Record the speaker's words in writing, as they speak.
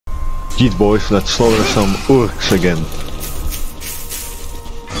Jeez boys, let's slaughter some orcs again.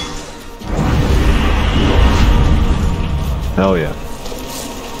 Hell yeah.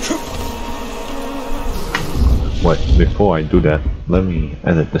 Wait, before I do that, let me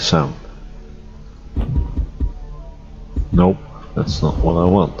edit the sound. Nope, that's not what I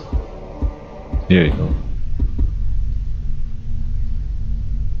want. Here you go.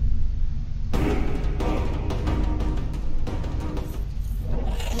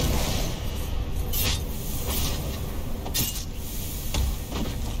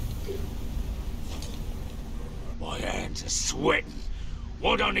 Sweating.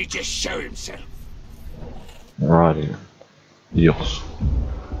 Why don't he just show himself? Right here. Yes.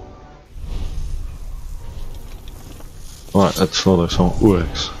 Alright, let's slaughter some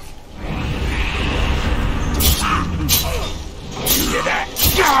orcs. You hear that?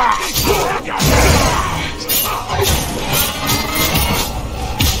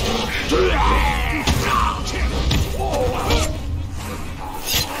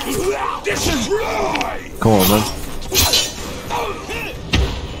 This is right! Come on, man.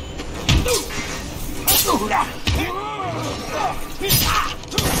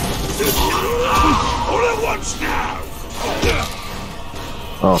 All at once now!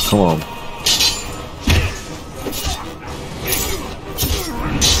 Oh, come on.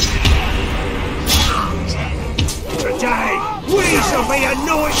 Today, we shall be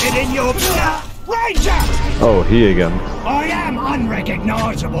anointed in your blood! Ranger! Oh, he again. I am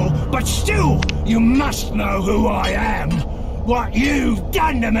unrecognizable, but still, you must know who I am. What you've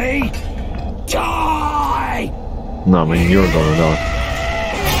done to me! Die! No, I mean, you're gonna die.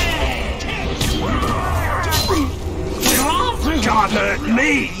 Can't hurt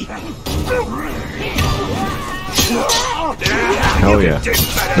me! Hell yeah.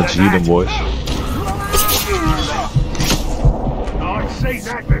 Let's eat them, boys. I've seen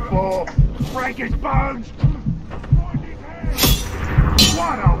that before. Break his bones.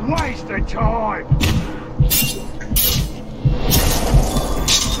 What a waste of time!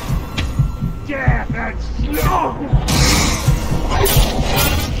 Death and slaughter!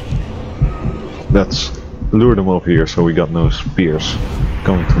 Let's lure them over here so we got no spears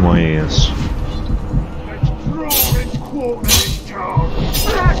coming to my ass. Let's draw his quarter this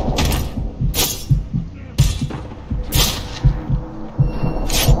time!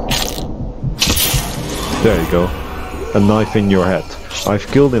 There you go. A knife in your head. I've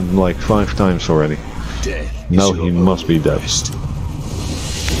killed him like 5 times already. Now he must be dead.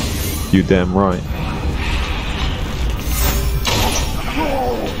 You damn right.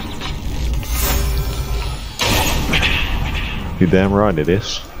 You damn right it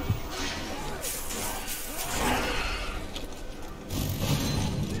is.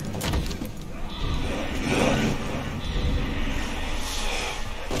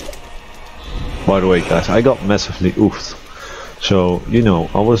 By the way guys, I got massively oofed. So, you know,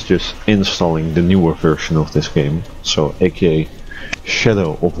 I was just installing the newer version of this game. So, aka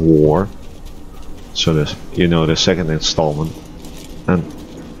Shadow of War. So this, you know, the second installment. And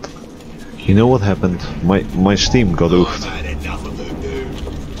you know what happened? My Steam got oofed.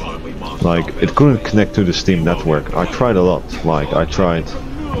 Like, it couldn't connect to the Steam network. I tried a lot. Like, I tried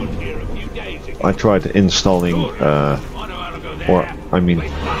installing,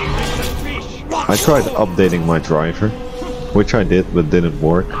 I tried updating my driver, which I did, but didn't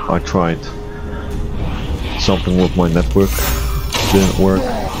work. I tried something with my network, didn't work.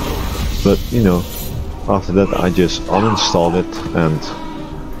 But, you know, after that I just uninstalled it, and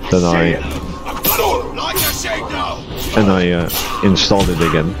then I installed it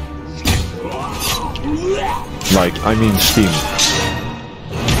again. Like, I mean Steam.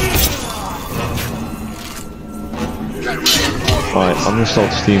 I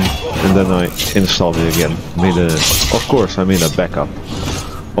uninstalled Steam and then I installed it again. Of course I made a backup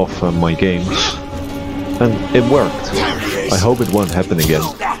of my games, and it worked. I hope it won't happen again.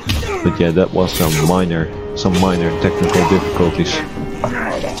 But yeah, that was some minor technical difficulties.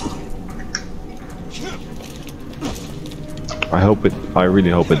 I really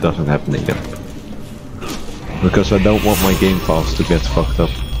hope it doesn't happen again. Because I don't want my game files to get fucked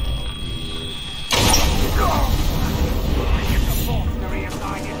up.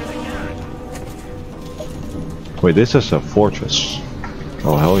 Wait, this is a fortress.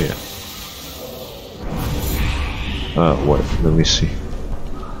 Oh hell yeah. Wait, let me see.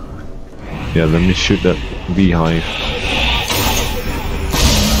 Yeah, let me shoot that beehive.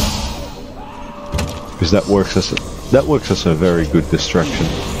 Because that works as a very good distraction.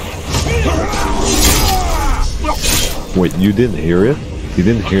 Wait, you didn't hear it? You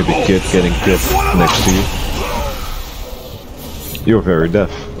didn't hear the kid getting killed next to you? You're very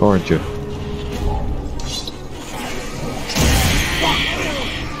deaf, aren't you?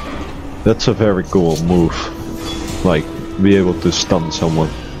 That's a very cool move. Like, be able to stun someone.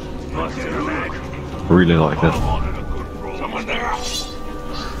 Really like that.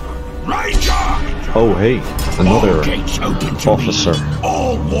 Oh hey, another officer.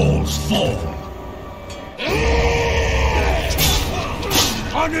 All walls fall.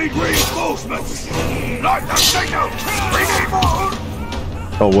 I need reinforcements. Light the signal. We need more.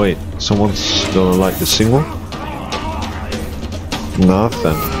 Oh wait, someone's gonna light the signal?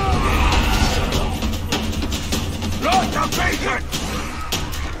 Nothing. Light the beacon.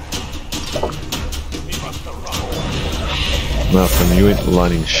 Nothing, you ain't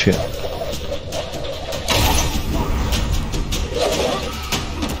lighting shit.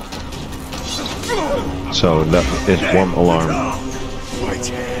 So that is one alarm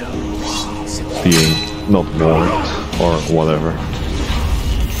being not warned or whatever.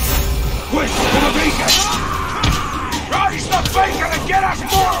 Quick to the beacon. Raise the beacon and get us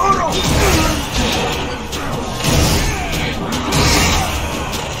more Uruk.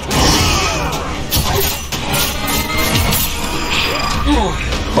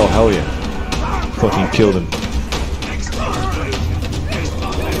 Oh hell yeah. Fucking killed him.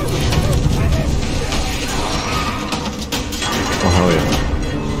 Oh hell yeah.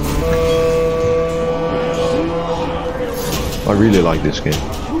 I really like this game.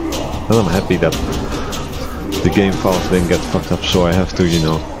 And I'm happy that the game files didn't get fucked up, so I have to, you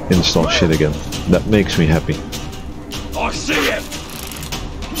know, install shit again. That makes me happy. I see him.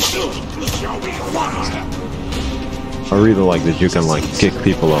 Show me what. I really like that you can like kick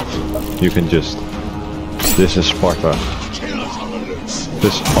people off. You can just... This is Sparta.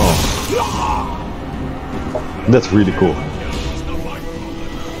 This... Oh. That's really cool.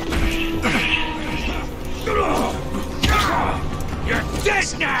 You're dead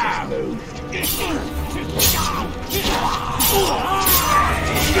now!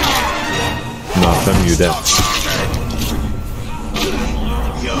 No, damn you dead.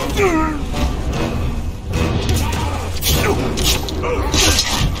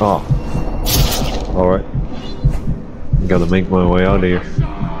 Oh. Alright. Gotta make my way out of here.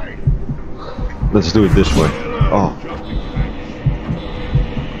 Let's do it this way. Oh.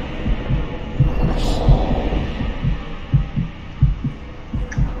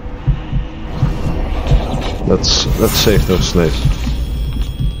 Let's save those slaves.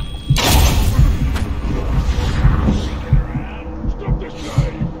 Stop this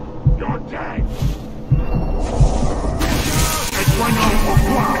guy! You're dead!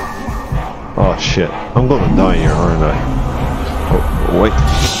 Oh shit. I'm gonna die here, aren't I? Oh, wait.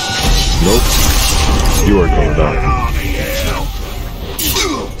 Nope. You are gonna die.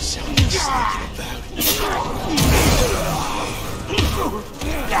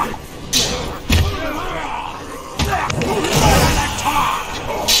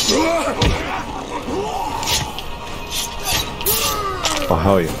 Oh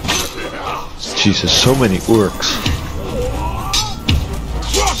hell yeah. Jesus, so many orcs.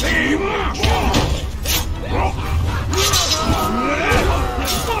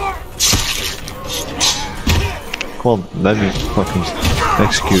 Come on, let me fucking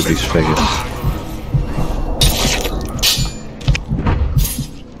execute these faggots.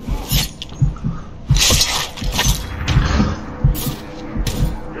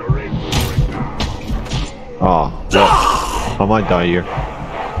 Ah, well, I might die here.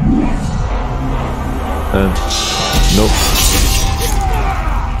 And nope.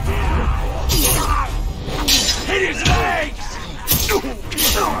 Hit his legs!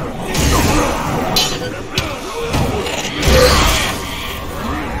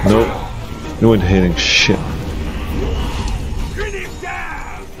 Nope. You ain't hitting shit. Pin him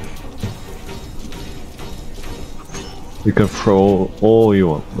down! You can throw all you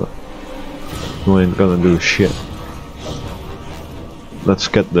want, but you ain't gonna do shit. Let's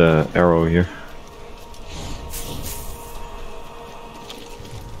get the arrow here.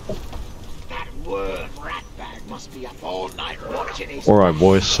 Alright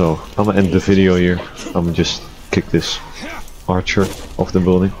boys, so I'm gonna end the video here. I'm gonna just kick this archer off the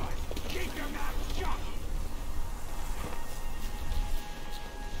building.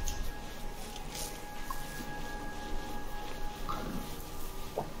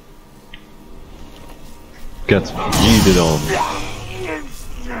 Get yeeted on.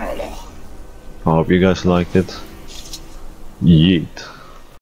 I hope you guys liked it. Yeet.